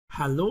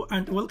Hello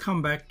and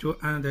welcome back to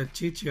another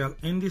tutorial.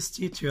 In this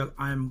tutorial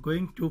I am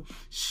going to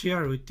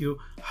share with you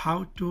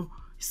how to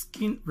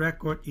screen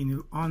record in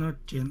your Honor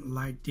 10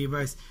 Lite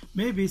device.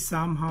 Maybe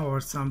somehow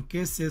or some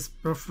cases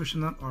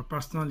professional or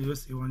personal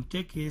use you want to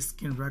take a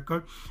screen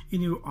record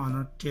in your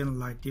Honor 10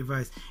 Lite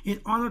device.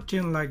 In Honor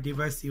 10 Lite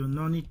device you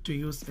no need to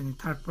use any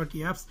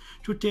third-party apps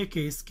to take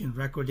a screen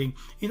recording.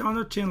 In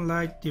Honor 10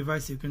 Lite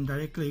device you can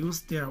directly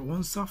use their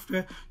own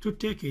software to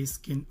take a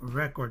screen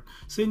record.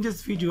 So in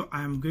this video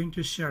I am going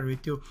to share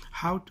with you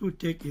how to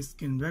take a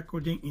screen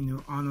recording in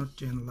your Honor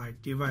 10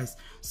 Lite device.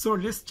 So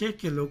let's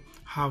take a look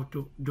how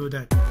to do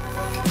that.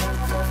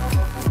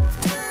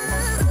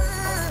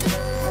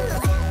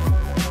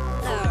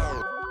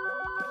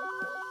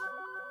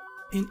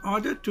 In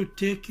order to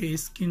take a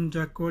screen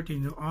record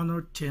in your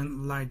Honor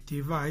 10 Lite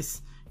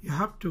device, you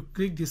have to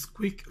click this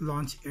quick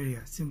launch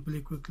area. Simply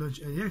quick launch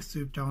area,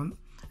 swipe down,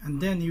 and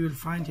then you will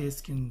find a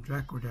screen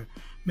recorder.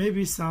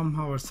 Maybe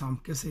somehow or some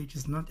case it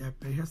is not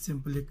appear here.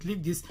 Simply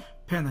click this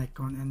pen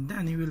icon and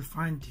then you will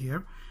find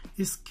here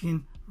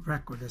screen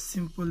recorder.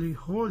 Simply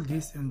hold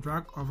this and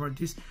drag over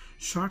this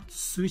short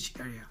switch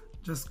area.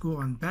 Just go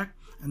on back,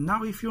 and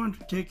now if you want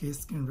to take a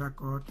screen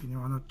record in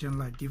your Honor 10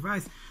 Lite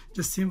device,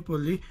 just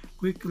simply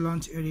quick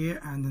launch area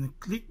and then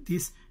click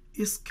this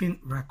screen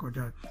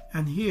recorder,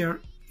 and here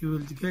you will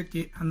get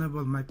the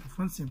enable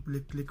microphone.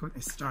 Simply click on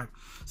start.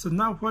 So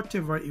now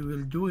whatever you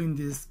will do in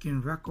this screen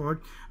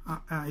record,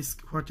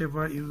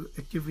 whatever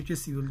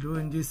activities you will do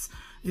in this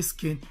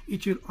screen,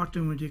 it will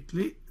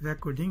automatically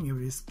recording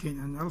your screen.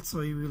 And also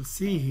you will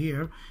see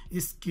here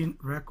screen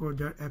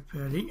recorder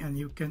appearing, and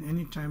you can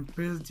anytime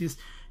press this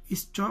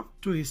stop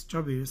to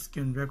stop your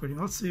screen recording.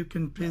 Also you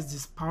can press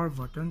this power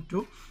button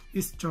to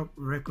stop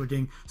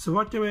recording. So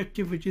whatever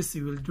activities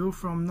you will do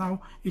from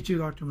now, it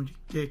will automatically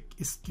take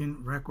screen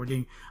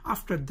recording.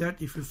 After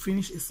that, if you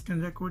finish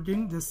screen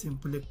recording, just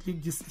simply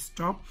click this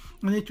stop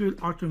and it will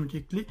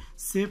automatically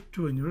save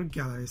to in your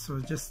gallery. So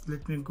just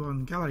let me go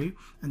on gallery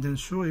and then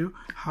show you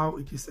how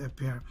it is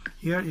appear.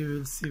 Here you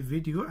will see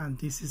video, and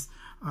this is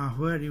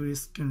where your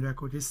screen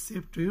record is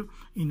saved to you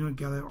in your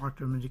gallery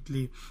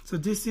automatically. So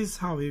this is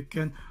how you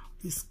can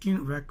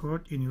screen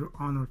record in your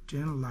Honor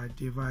 10 Lite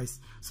device.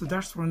 So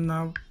that's for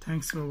now.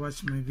 Thanks for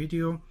watching my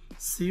video.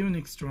 See you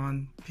next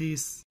one.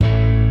 Peace.